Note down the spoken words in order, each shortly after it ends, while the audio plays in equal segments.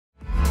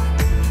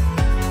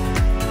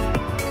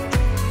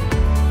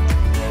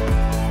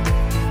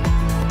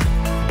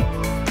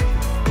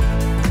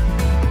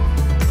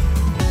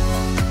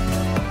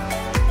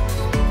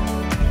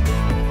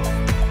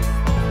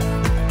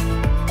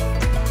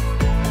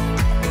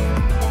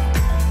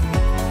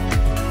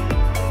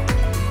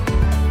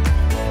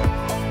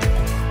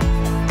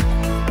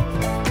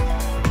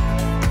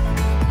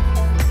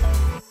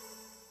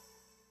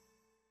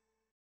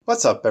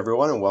What's up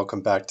everyone and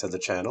welcome back to the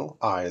channel.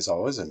 I, as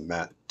always, am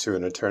Matt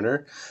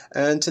Turner,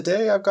 and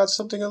today I've got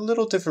something a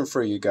little different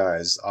for you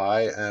guys.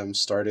 I am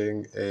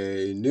starting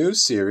a new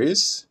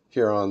series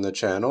here on the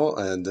channel,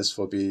 and this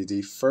will be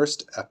the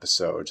first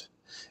episode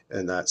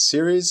in that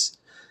series.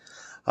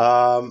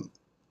 That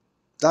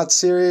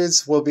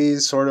series will be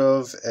sort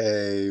of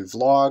a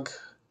vlog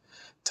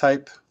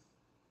type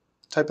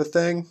of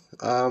thing.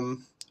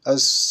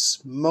 As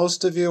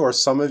most of you or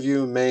some of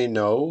you may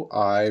know,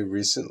 I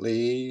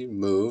recently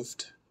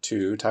moved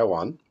to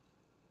Taiwan.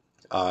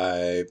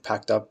 I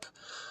packed up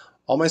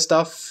all my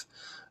stuff,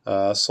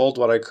 sold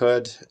what I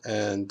could,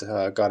 and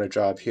got a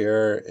job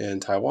here in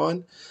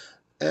Taiwan,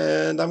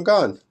 and I'm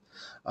gone.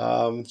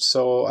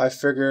 So I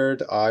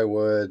figured I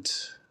would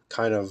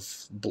kind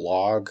of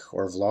blog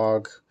or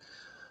vlog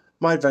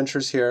my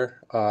adventures here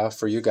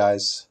for you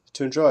guys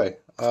to enjoy.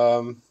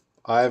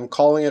 I'm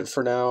calling it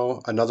for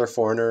now Another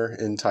Foreigner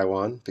in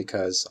Taiwan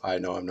because I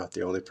know I'm not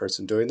the only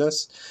person doing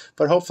this,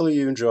 but hopefully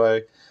you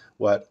enjoy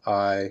what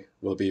I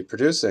will be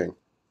producing.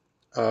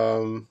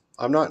 I'm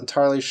not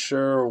entirely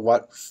sure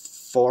what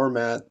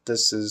format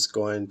this is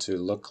going to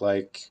look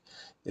like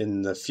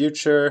in the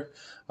future.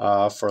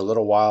 For a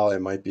little while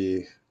it might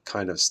be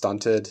kind of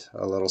stunted,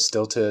 a little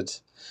stilted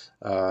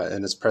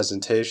in its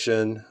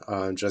presentation,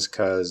 just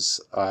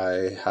because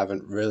I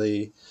haven't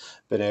really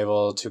been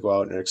able to go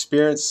out and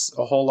experience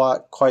a whole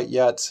lot quite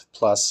yet.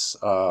 Plus,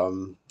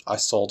 I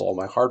sold all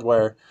my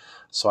hardware,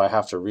 so I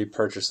have to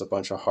repurchase a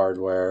bunch of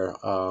hardware,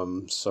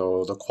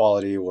 so the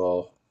quality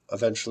will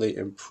eventually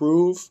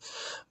improve.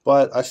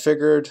 But I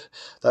figured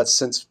that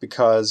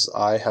because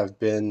I have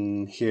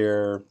been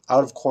here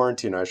out of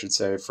quarantine, I should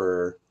say,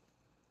 for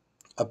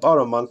about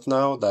a month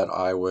now, that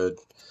I would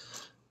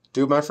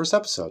do my first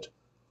episode.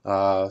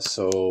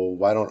 So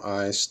why don't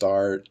I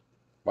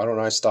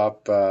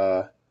stop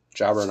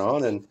jabbering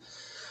on, and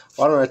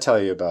why don't I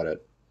tell you about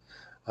it?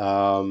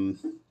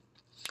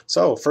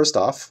 So first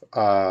off,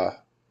 I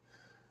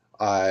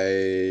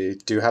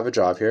do have a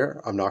job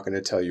here. I'm not going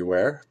to tell you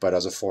where, but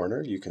as a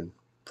foreigner, you can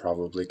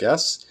probably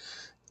guess.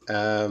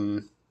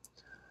 But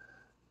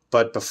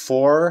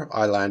before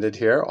I landed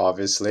here,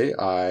 obviously,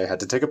 I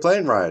had to take a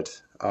plane ride.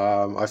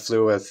 I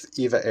flew with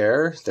Eva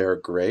Air. They're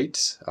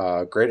great,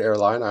 great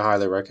airline. I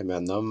highly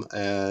recommend them.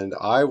 And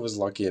I was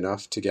lucky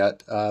enough to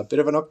get a bit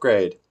of an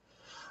upgrade.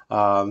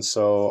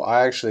 So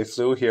I actually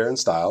flew here in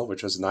style,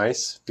 which was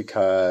nice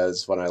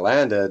because when I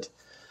landed,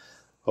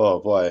 oh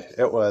boy,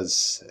 it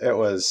was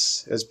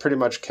pretty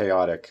much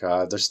chaotic.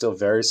 They're still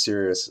very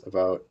serious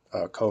about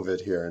COVID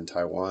here in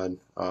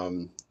Taiwan.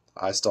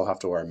 I still have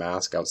to wear a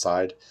mask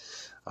outside.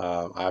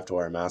 I have to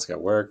wear a mask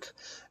at work,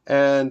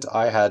 and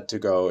I had to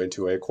go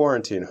into a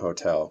quarantine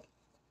hotel,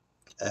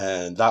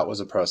 and that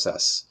was a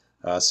process.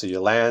 So you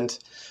land,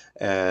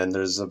 and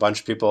there's a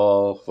bunch of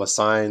people with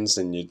signs,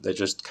 and they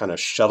just kind of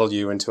shuttle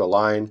you into a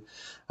line,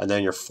 and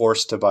then you're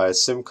forced to buy a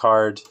SIM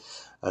card,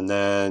 and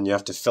then you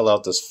have to fill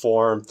out this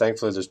form.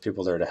 Thankfully, there's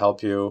people there to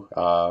help you.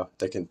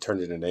 They can turn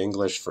it into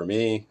English for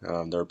me.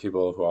 There are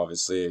people who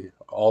obviously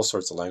all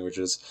sorts of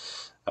languages.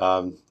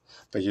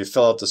 But you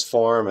fill out this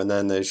form, and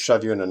then they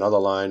shove you in another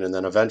line, and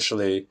then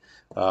eventually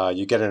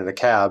you get in a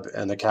cab,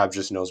 and the cab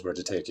just knows where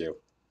to take you.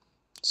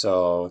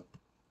 So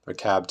a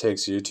cab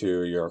takes you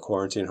to your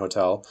quarantine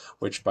hotel,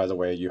 which, by the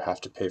way, you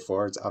have to pay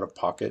for. It's out of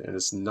pocket, and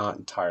it's not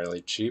entirely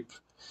cheap.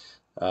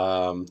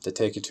 They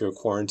take you to a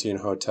quarantine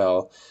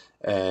hotel,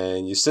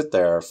 and you sit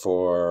there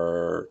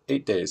for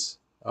 8 days.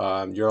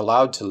 You're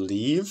allowed to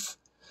leave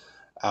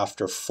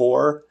after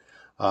 4.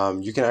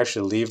 You can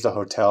actually leave the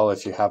hotel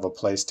if you have a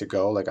place to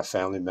go, like a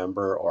family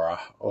member or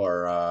a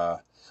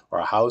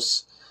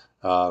house.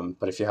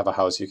 But if you have a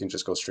house, you can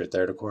just go straight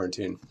there to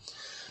quarantine.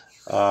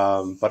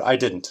 But I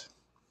didn't.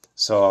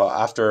 So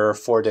after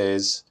 4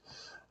 days,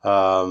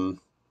 I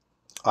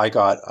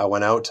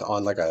went out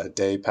on like a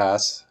day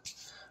pass,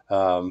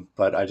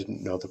 but I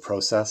didn't know the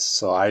process.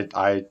 So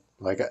I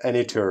like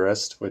any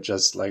tourist would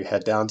just like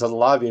head down to the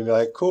lobby and be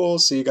like, cool,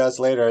 see you guys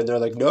later. And they're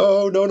like,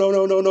 no,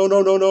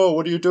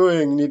 what are you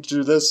doing? You need to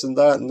do this and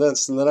that and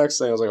this and the next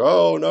thing. I was like,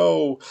 oh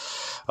no.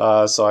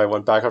 So I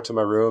went back up to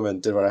my room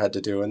and did what I had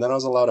to do, and then I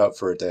was allowed out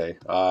for a day.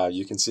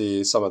 You can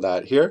see some of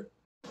that here.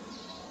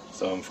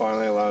 So I'm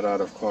finally allowed out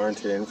of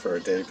quarantine for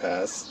a day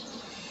pass.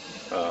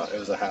 It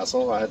was a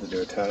hassle. I had to do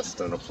a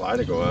test and apply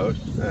to go out.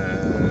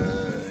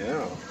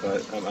 Yeah,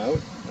 but I'm out,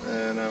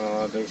 and I'm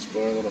allowed to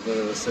explore a little bit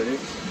of the city.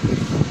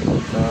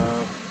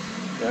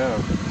 Yeah,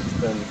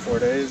 it's been 4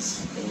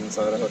 days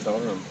inside a hotel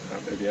room.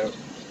 Happy to be out.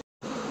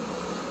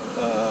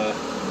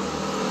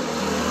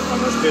 I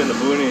must be in the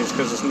boonies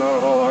because there's not a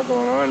whole lot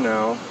going on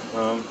now.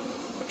 I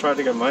tried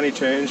to get money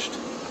changed,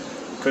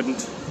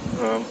 couldn't.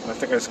 I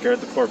think I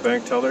scared the poor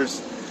bank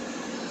tellers.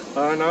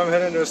 Now I'm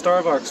heading to a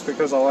Starbucks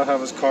because all I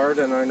have is card,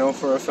 and I know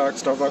for a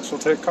fact Starbucks will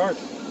take card.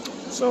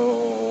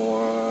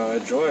 So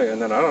enjoy, and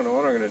then I don't know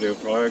what I'm going to do.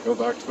 Probably go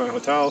back to my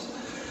hotel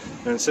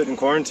and sit in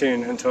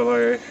quarantine until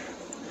I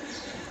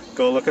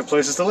go look at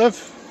places to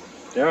live.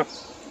 Yeah,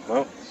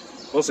 well,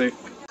 we'll see.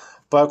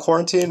 But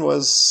quarantine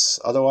was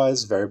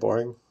otherwise very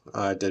boring.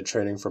 I did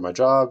training for my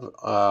job.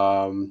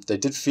 They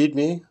did feed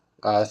me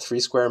 3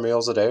 square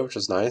meals a day, which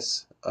is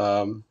nice.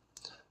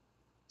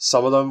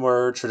 Some of them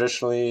were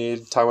traditionally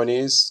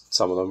Taiwanese.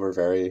 Some of them were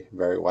very,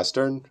 very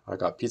Western. I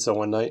got pizza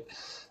one night,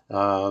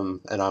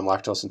 and I'm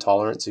lactose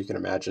intolerant, so you can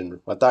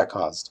imagine what that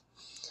caused.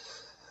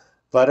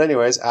 But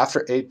anyways,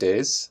 after 8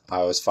 days,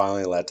 I was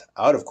finally let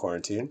out of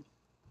quarantine,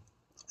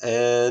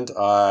 and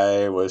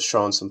I was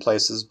shown some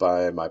places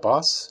by my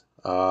boss,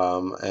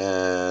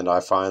 and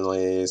I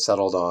finally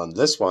settled on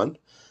this one,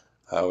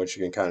 which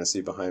you can kind of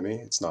see behind me.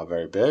 It's not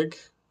very big,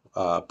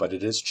 but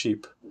it is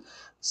cheap.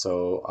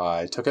 So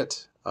I took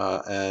it,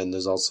 and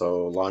there's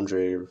also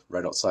laundry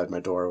right outside my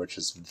door, which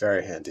is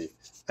very handy,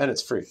 and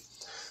it's free.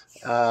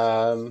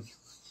 Um,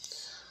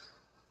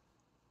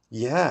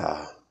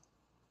 yeah.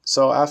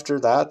 So after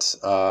that,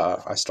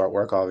 I start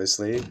work,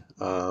 obviously,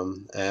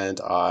 and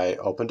I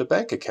opened a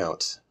bank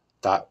account.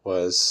 That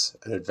was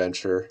an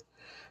adventure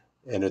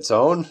in its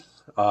own,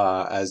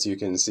 as you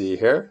can see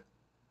here.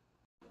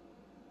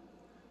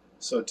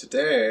 So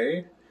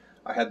today,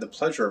 I had the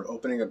pleasure of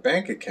opening a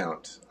bank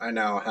account. I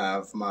now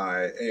have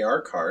my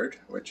AR card,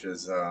 which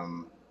is, I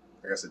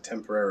guess, a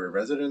temporary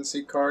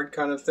residency card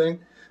kind of thing.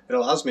 It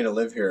allows me to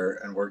live here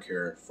and work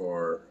here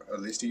for at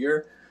least a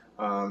year,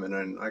 and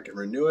then I can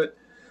renew it.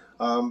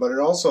 But it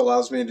also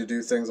allows me to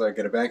do things like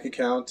get a bank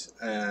account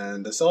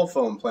and a cell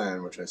phone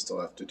plan, which I still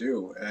have to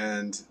do.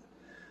 And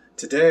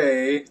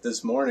today,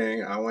 this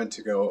morning, I went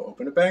to go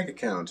open a bank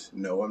account.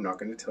 No, I'm not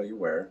going to tell you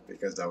where,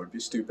 because that would be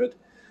stupid.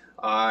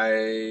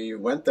 I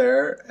went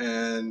there,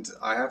 and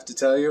I have to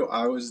tell you,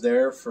 I was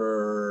there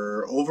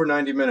for over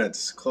 90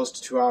 minutes, close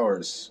to 2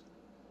 hours,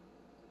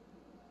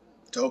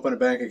 to open a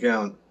bank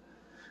account.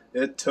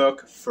 It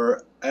took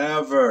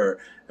forever.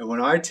 And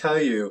when I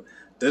tell you,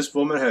 this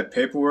woman had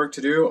paperwork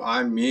to do,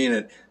 I mean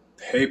it.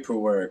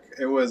 Paperwork.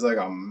 It was like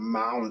a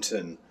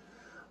mountain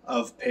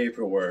of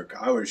paperwork.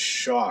 I was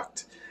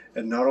shocked.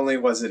 And not only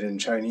was it in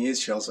Chinese,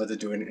 she also had to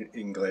do it in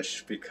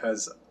English,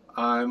 because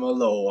I'm a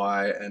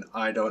Lowai and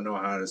I don't know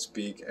how to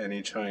speak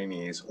any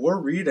Chinese or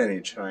read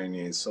any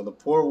Chinese. So the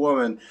poor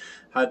woman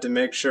had to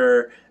make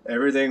sure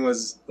everything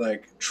was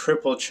like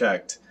triple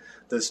checked.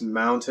 This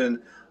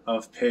mountain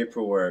of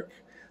paperwork.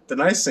 The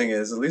nice thing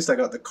is, at least I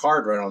got the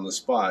card right on the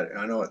spot.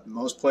 I know at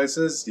most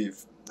places you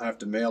have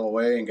to mail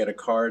away and get a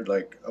card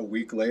like a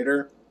week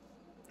later.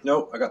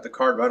 Nope, I got the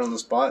card right on the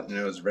spot and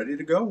it was ready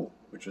to go,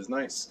 which was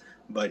nice.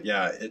 But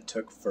yeah, it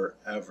took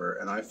forever,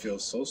 and I feel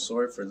so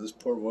sorry for this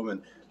poor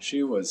woman.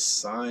 She was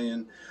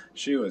sighing,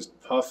 she was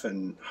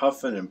puffing,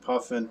 huffing and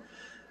puffing.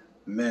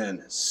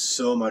 Man,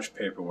 so much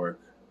paperwork.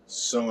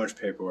 So much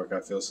paperwork. I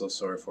feel so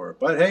sorry for her.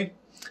 But hey,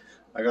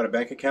 I got a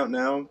bank account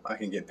now. I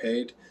can get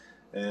paid.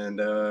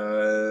 And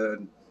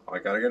I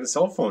gotta get a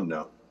cell phone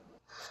now.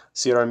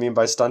 See what I mean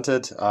by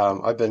stunted?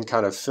 I've been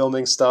kind of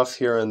filming stuff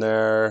here and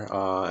there,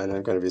 and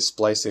I'm going to be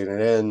splicing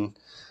it in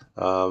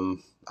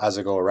as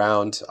I go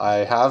around. I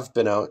have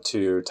been out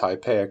to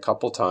Taipei a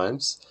couple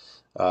times.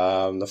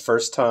 The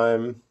first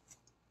time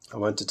I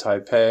went to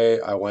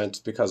Taipei, I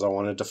went because I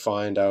wanted to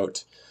find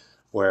out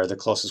where the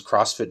closest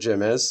CrossFit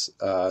gym is.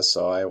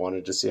 So I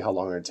wanted to see how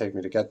long it would take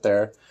me to get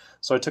there.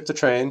 So I took the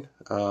train.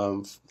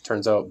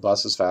 Turns out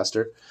bus is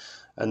faster.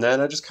 And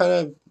then I just kind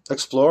of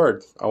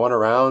explored. I went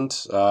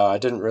around. I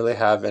didn't really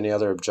have any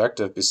other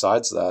objective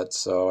besides that.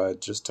 So I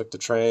just took the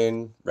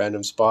train,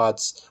 random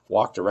spots,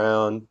 walked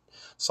around,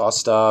 saw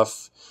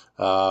stuff,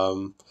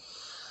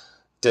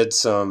 did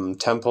some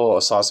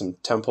saw some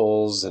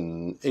temples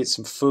and ate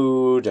some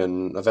food.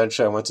 And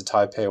eventually I went to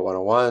Taipei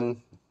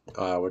 101,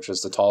 which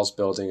is the tallest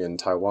building in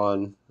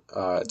Taiwan.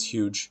 It's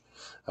huge.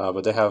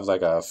 But they have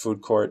like a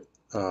food court.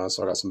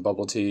 So I got some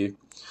bubble tea.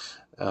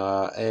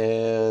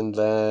 And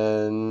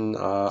then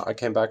I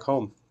came back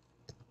home.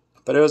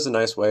 But it was a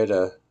nice way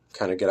to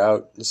kind of get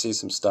out and see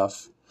some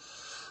stuff.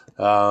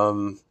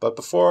 But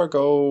before I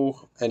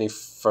go any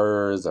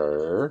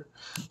further,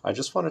 I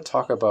just want to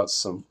talk about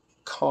some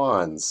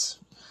cons.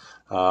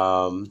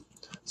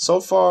 So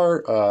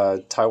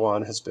far,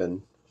 Taiwan has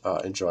been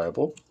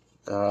enjoyable.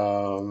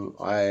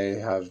 I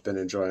have been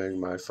enjoying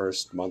my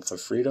first month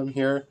of freedom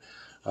here.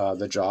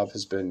 The job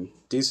has been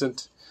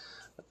decent.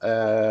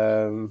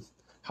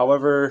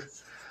 However,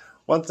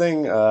 one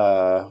thing,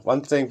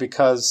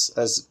 because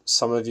as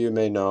some of you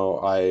may know,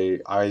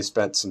 I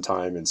spent some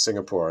time in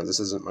Singapore. This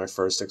isn't my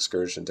first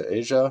excursion to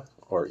Asia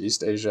or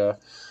East Asia.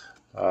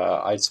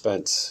 I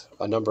spent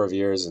a number of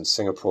years in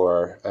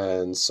Singapore,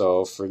 and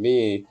so for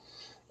me,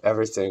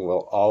 everything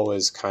will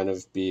always kind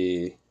of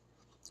be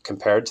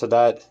compared to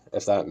that,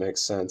 if that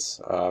makes sense.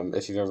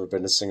 If you've ever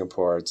been to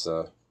Singapore, it's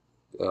a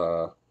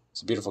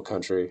beautiful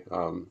country.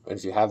 And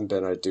if you haven't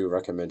been, I do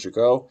recommend you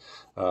go.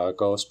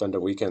 Go spend a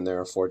weekend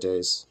there, 4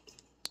 days.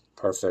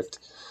 Perfect.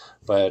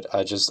 But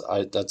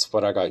that's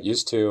what I got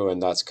used to,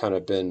 and that's kind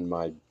of been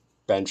my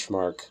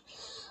benchmark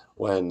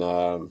when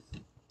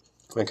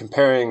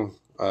comparing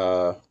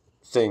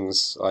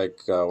things,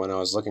 like when I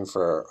was looking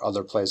for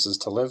other places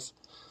to live.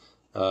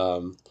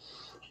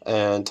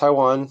 And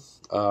Taiwan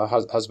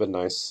has been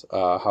nice.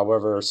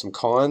 However, some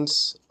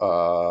cons,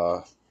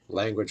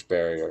 language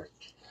barrier.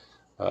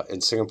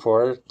 In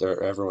Singapore,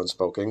 everyone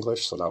spoke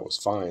English, so that was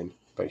fine.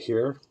 But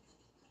here,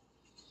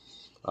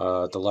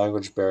 the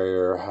language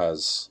barrier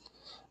has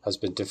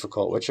been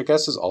difficult, which I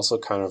guess is also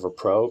kind of a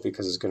pro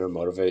because it's going to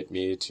motivate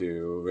me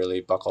to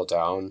really buckle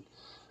down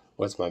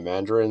with my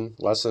Mandarin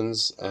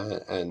lessons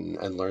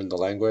and learn the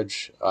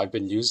language. I've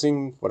been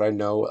using what I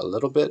know a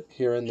little bit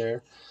here and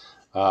there,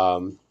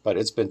 but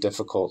it's been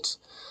difficult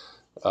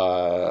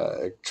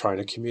trying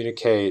to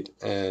communicate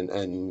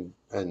and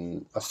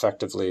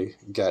effectively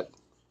get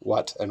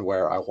what and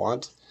where I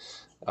want.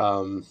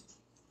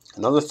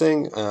 Another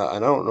thing, and I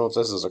don't know if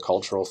this is a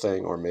cultural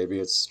thing or maybe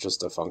it's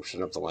just a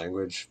function of the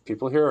language,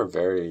 people here are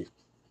very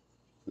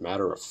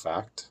matter of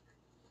fact.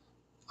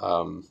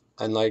 And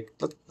like,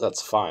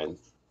 that's fine.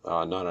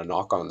 Not a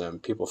knock on them.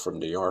 People from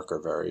New York are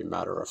very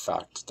matter of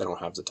fact. They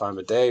don't have the time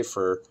of day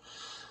for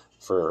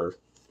you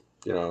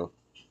know,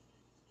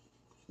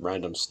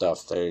 random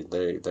stuff. They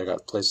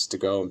got places to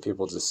go and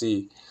people to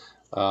see.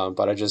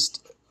 But I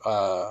just,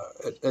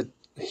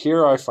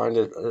 here I find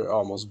it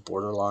almost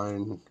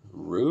borderline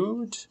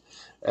rude.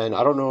 And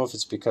I don't know if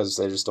it's because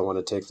they just don't want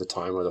to take the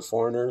time with a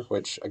foreigner,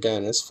 which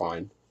again is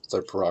fine. It's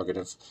their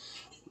prerogative.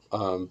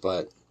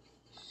 But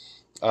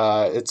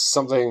it's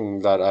something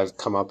that I've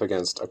come up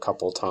against a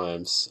couple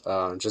times,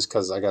 just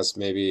because I guess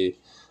maybe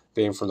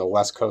being from the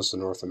west coast of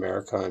North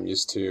America, I'm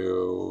used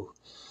to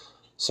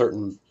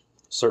certain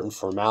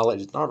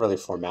formalities, not really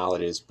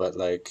formalities, but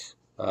like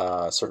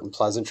certain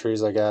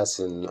pleasantries, I guess,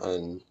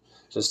 and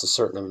just a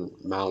certain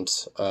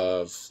amount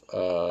of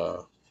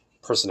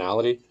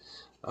personality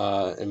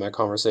in my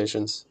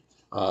conversations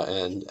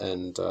and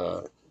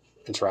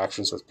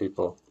interactions with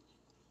people.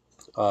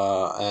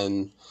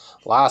 And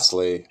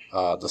lastly,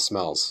 the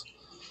smells.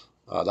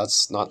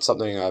 That's not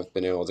something I've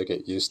been able to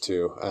get used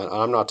to, and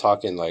I'm not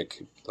talking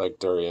like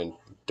durian.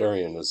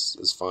 Durian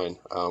is fine,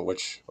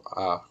 which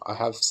I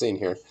have seen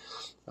here.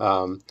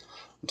 I'm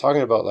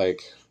talking about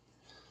like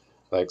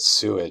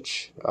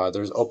sewage.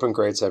 There's open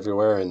grates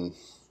everywhere, and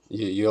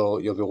you'll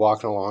be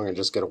walking along and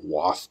just get a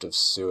waft of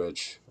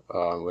sewage,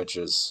 which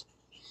is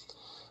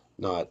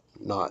not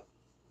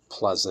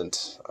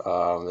pleasant.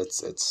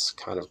 It's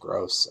kind of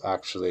gross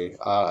actually.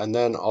 And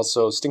then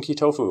also stinky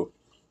tofu.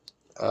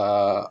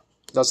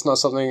 That's not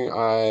something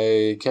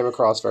I came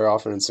across very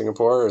often in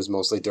Singapore. It was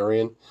mostly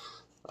durian.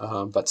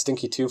 But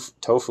stinky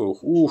tofu,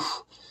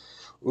 oof.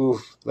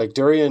 Like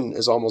durian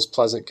is almost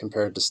pleasant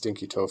compared to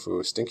stinky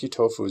tofu. Stinky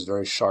tofu is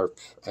very sharp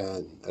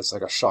and it's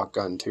like a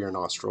shotgun to your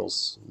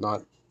nostrils.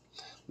 Not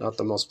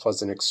the most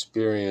pleasant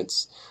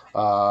experience.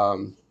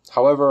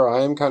 However,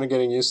 I am kind of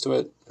getting used to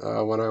it.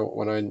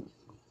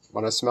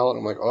 When I smell it,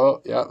 I'm like,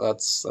 oh yeah,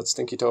 that's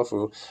stinky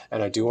tofu,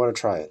 and I do want to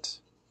try it.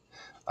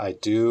 I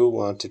do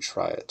want to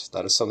try it.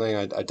 That is something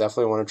I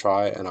definitely want to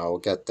try, and I will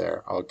get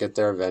there. I'll get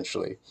there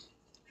eventually.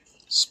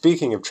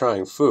 Speaking of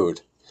trying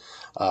food,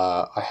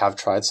 I have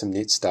tried some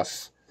neat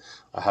stuff.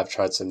 I have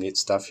tried some neat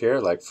stuff here,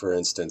 like for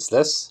instance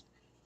this.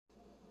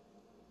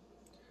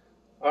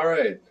 All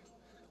right.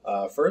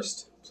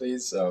 First,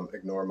 please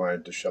ignore my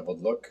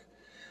disheveled look.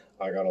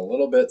 I got a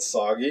little bit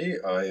soggy.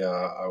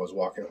 I was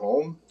walking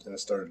home and it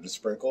started to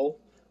sprinkle,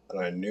 and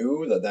I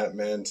knew that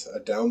meant a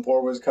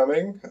downpour was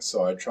coming,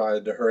 so I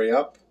tried to hurry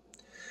up,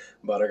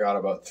 but I got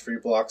about 3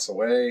 blocks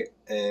away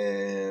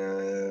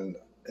and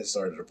it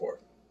started to pour.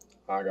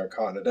 I got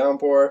caught in a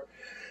downpour.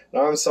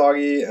 Now I'm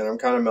soggy and I'm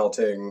kind of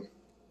melting,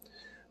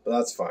 but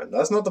that's fine.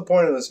 That's not the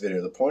point of this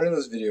video. The point of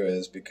this video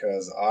is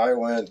because I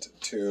went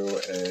to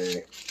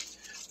a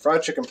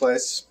fried chicken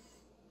place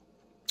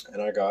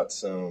and I got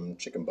some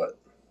chicken butt.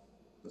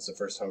 This is the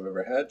first time I've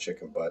ever had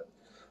chicken butt,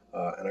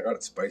 and I got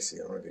it spicy.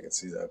 I don't know if you can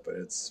see that, but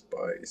it's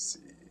spicy.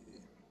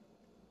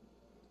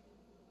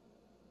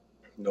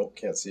 Nope,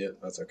 can't see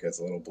it. That's okay, it's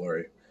a little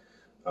blurry.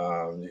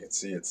 You can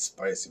see it's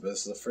spicy, but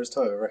this is the first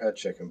time I've ever had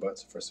chicken butt.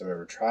 It's the first time I've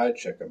ever tried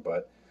chicken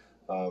butt.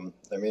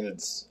 I mean,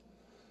 it's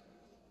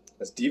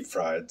deep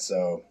fried,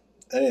 so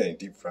anything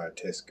deep fried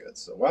tastes good.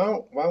 So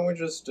why don't we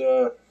just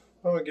why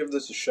don't we give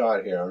this a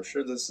shot here? I'm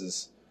sure this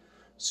is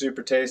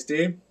super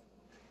tasty,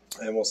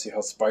 and we'll see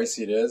how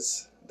spicy it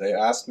is. They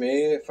asked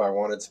me if I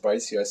wanted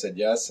spicy. I said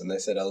yes, and they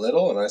said a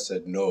little, and I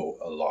said no,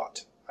 a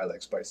lot. I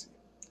like spicy.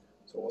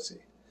 So we'll see.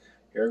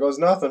 Here goes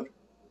nothing.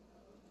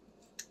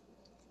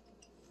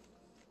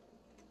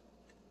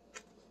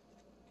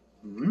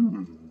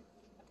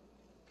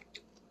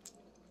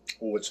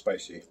 Oh, it's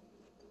spicy.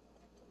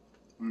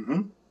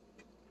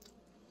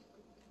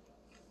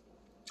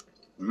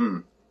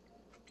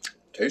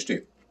 Tasty.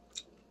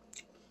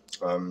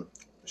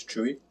 It's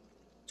chewy,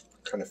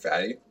 kind of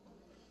fatty.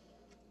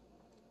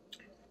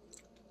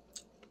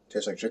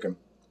 Tastes like chicken.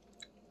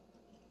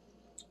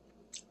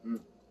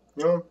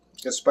 No,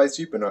 it's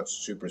spicy, but not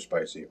super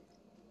spicy.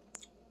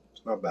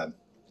 It's not bad.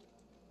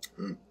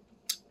 Gonna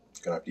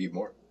have to eat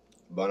more.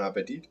 Bon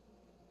appetit.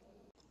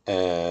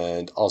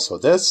 And also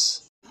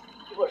this.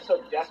 people are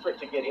so desperate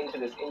to get into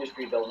this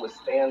industry, they'll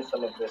withstand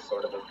some of this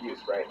sort of abuse,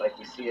 right? Like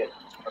we see it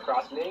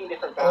across many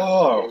different facets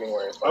of gaming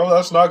where it's like,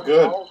 that's not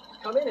good. I'll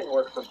come in and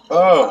work for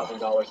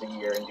 $40,000 a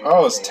year and do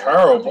it's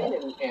terrible. I'll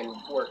come in and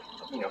work,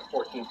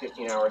 14,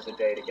 15 hours a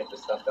day to get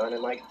this stuff done,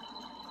 and like,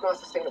 it's not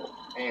sustainable,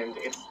 and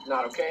it's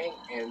not okay,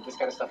 and this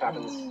kind of stuff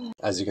happens.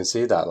 As you can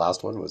see, that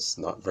last one was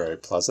not very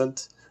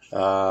pleasant.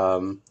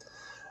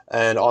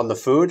 And on the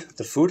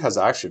food has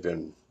actually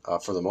been,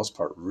 for the most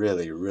part,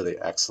 really, really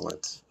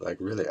excellent. Like,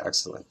 really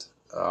excellent.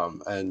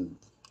 And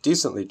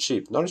decently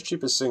cheap. Not as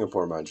cheap as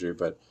Singapore, mind you,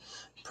 but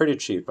pretty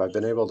cheap. I've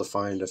been able to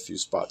find a few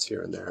spots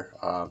here and there.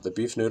 The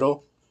beef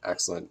noodle,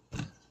 excellent.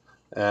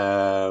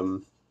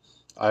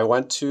 I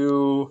went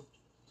to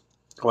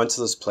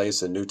this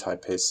place in New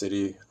Taipei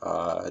City,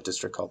 a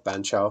district called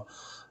Banqiao,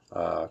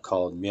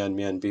 called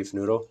Mian beef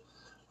noodle.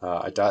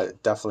 I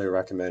definitely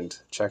recommend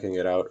checking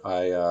it out.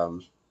 I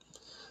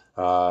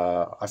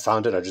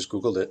found it. I just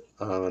Googled it,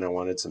 and I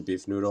wanted some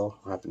beef noodle.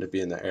 I happened to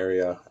be in the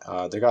area.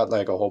 They got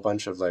like a whole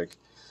bunch of like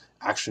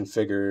action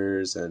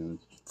figures and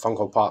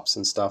Funko Pops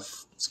and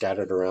stuff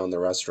scattered around the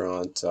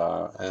restaurant,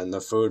 and the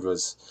food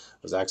was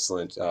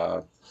excellent.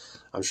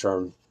 I'm sure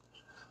I'm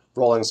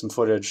rolling some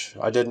footage.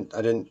 I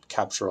didn't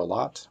capture a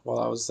lot while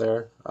I was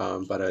there,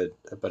 but it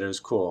was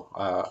cool.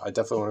 I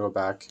definitely want to go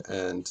back,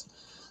 and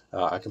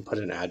I can put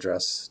an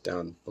address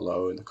down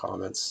below in the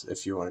comments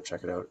if you want to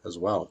check it out as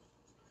well.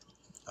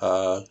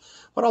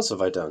 What else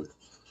have I done?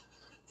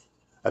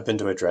 I've been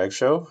to a drag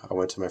show. I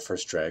went to my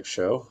first drag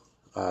show.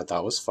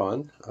 That was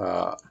fun.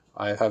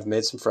 I have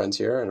made some friends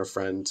here, and a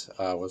friend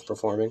was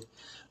performing,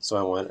 so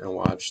I went and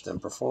watched them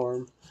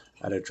perform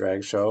at a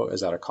drag show. It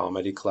was at a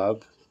comedy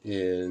club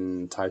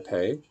in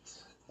Taipei.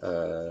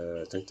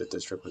 I think the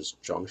district was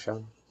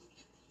Guangzheng,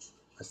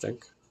 I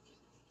think.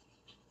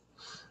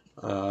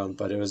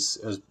 But it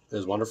was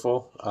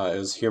wonderful. It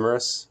was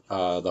humorous.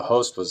 The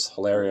host was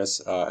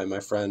hilarious, and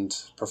my friend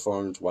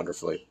performed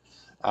wonderfully.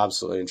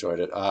 Absolutely enjoyed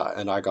it.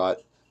 And I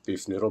got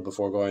beef noodle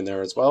before going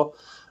there as well.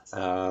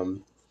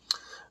 And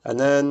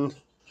then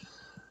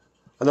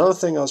another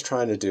thing I was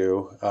trying to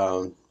do,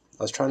 I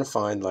was trying to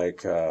find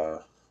like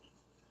a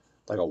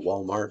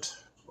Walmart,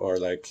 or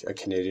like a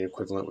Canadian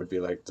equivalent would be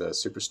like the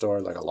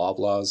Superstore, like a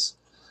Loblaws.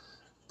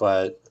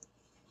 But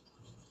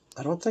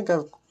I don't think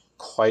I've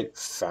quite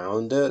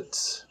found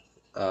it.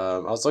 I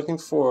was looking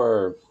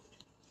for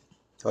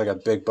like a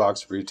big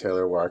box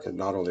retailer where I could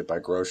not only buy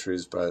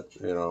groceries, but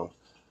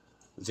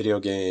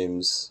video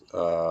games,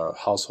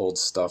 household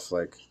stuff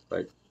like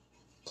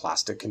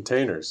plastic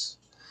containers,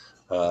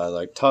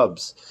 like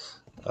tubs,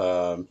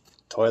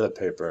 toilet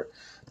paper,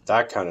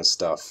 that kind of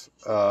stuff.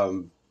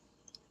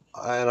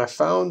 And I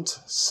found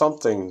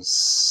something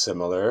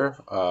similar.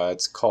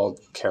 It's called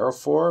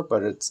Carrefour,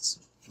 but it's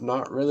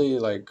not really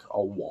like a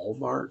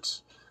Walmart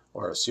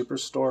or a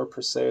superstore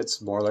per se.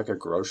 It's more like a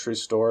grocery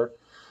store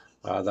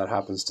that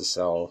happens to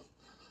sell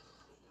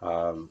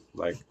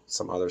like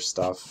some other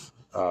stuff.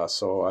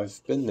 So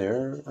I've been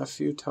there a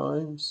few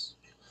times,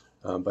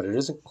 but it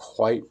isn't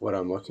quite what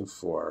I'm looking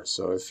for.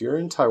 So if you're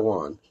in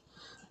Taiwan,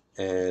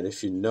 and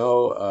if you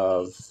know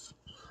of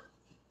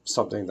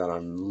something that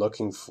I'm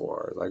looking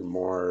for, like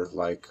more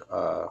like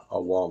a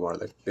Walmart,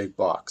 like big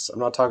box. I'm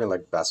not talking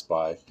like Best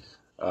Buy.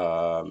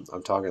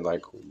 I'm talking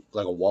like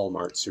a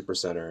Walmart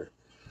Supercenter,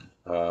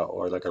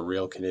 or like a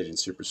real Canadian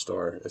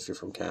superstore if you're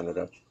from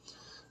Canada,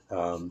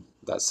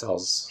 that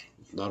sells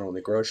not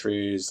only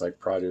groceries like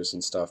produce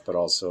and stuff, but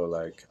also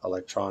like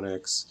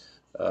electronics,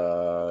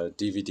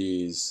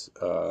 DVDs,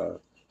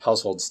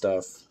 household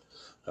stuff,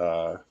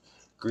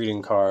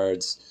 greeting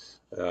cards,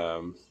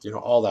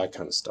 all that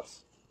kind of stuff.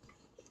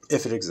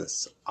 If it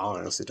exists, I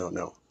honestly don't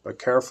know. But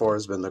Carrefour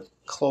has been the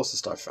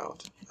closest I've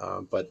found.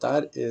 But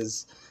that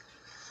is,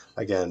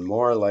 again,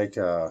 more like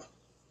a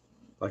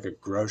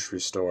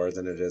grocery store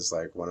than it is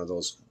like one of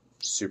those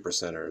super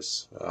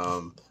centers.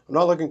 I'm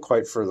not looking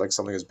quite for like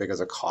something as big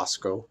as a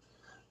Costco,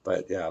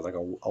 but yeah, like a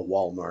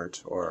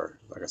Walmart, or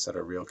like I said,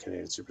 a real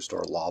Canadian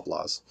superstore,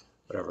 Loblaws,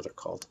 whatever they're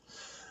called.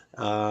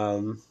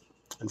 And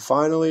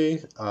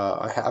finally,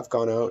 I have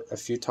gone out a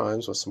few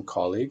times with some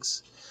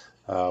colleagues.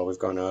 We've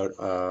gone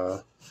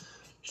out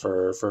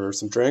for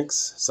some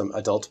drinks, some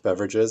adult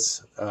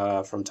beverages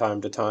from time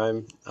to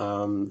time.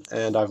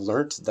 And I've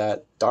learned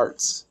that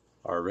darts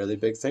are a really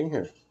big thing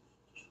here.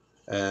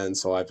 And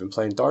so I've been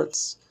playing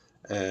darts,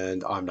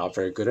 and I'm not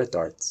very good at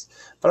darts,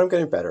 but I'm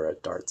getting better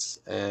at darts.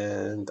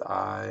 And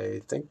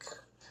I think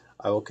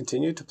I will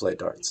continue to play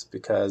darts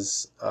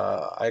because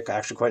I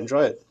actually quite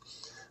enjoy it.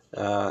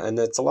 And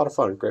it's a lot of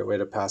fun. Great way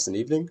to pass an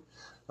evening,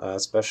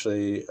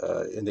 especially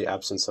in the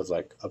absence of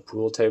like a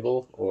pool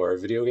table or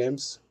video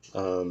games.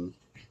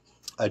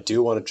 I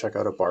do want to check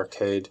out a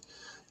barcade.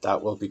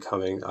 That will be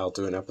coming. I'll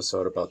do an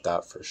episode about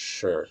that for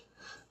sure.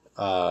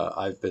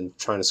 I've been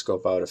trying to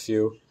scope out a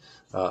few.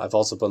 I've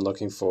also been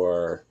looking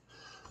for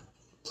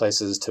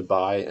places to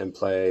buy and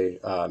play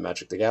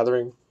Magic the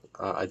Gathering.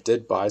 I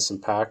did buy some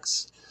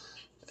packs,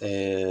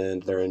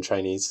 and they're in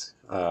Chinese,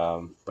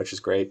 which is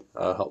great.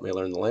 Helped me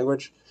learn the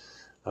language.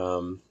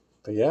 But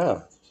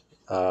yeah,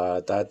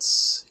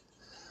 that's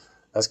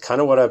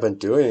kind of what I've been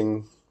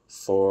doing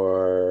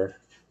for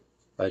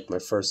like my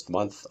first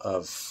month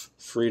of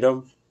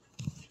freedom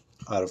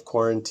out of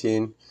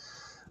quarantine.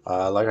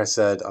 Like I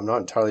said, I'm not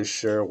entirely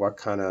sure what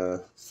kind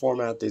of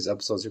format these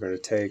episodes are going to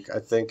take. I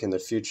think in the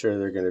future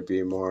they're going to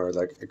be more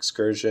like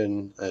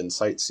excursion and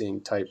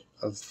sightseeing type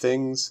of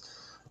things,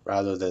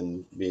 rather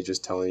than me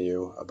just telling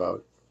you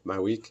about my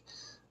week,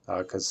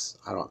 because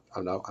I don't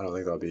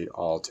think that'll be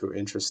all too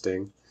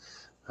interesting.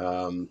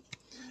 Um,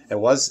 it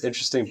was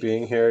interesting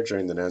being here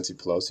during the Nancy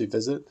Pelosi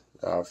visit.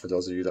 For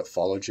those of you that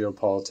follow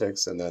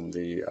geopolitics, and then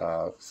the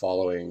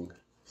following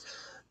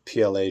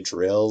PLA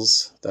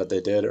drills that they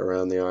did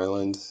around the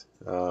island.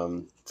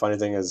 Funny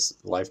thing is,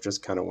 life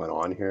just kind of went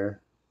on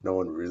here. No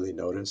one really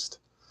noticed.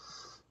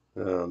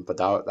 But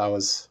that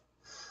was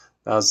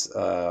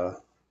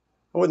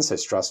I wouldn't say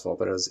stressful,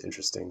 but it was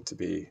interesting to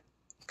be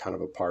kind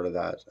of a part of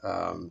that.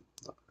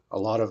 A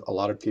lot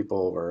of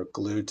people were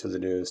glued to the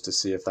news to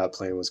see if that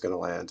plane was going to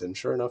land, and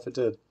sure enough, it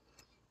did.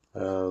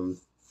 Um,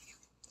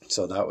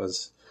 so that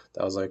was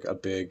like a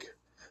big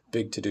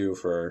to do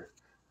for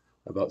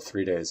about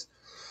 3 days.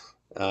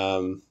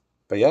 Um,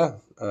 but yeah,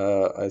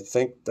 I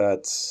think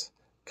that's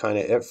kind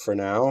of it for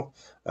now.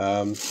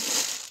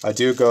 I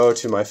do go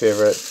to my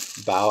favorite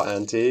bao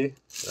anti.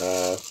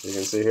 You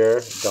can see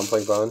here,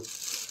 dumpling bun.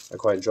 I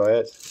quite enjoy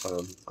it.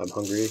 I'm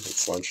hungry.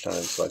 It's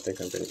lunchtime, so I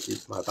think I'm going to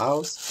eat my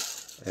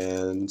baos.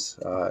 And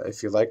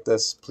if you like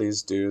this,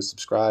 please do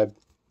subscribe.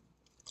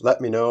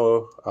 Let me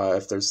know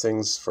if there's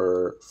things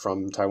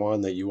from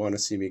Taiwan that you want to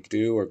see me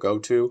do or go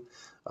to.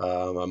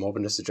 I'm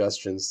open to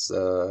suggestions.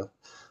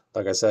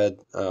 Like I said,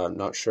 I'm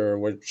not sure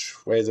which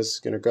way this is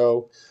going to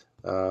go.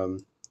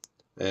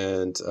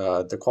 And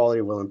the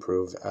quality will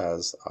improve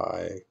as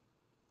I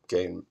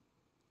gain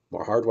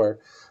more hardware.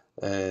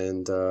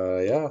 And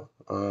yeah,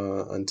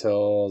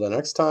 until the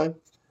next time,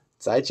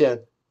 再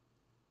见.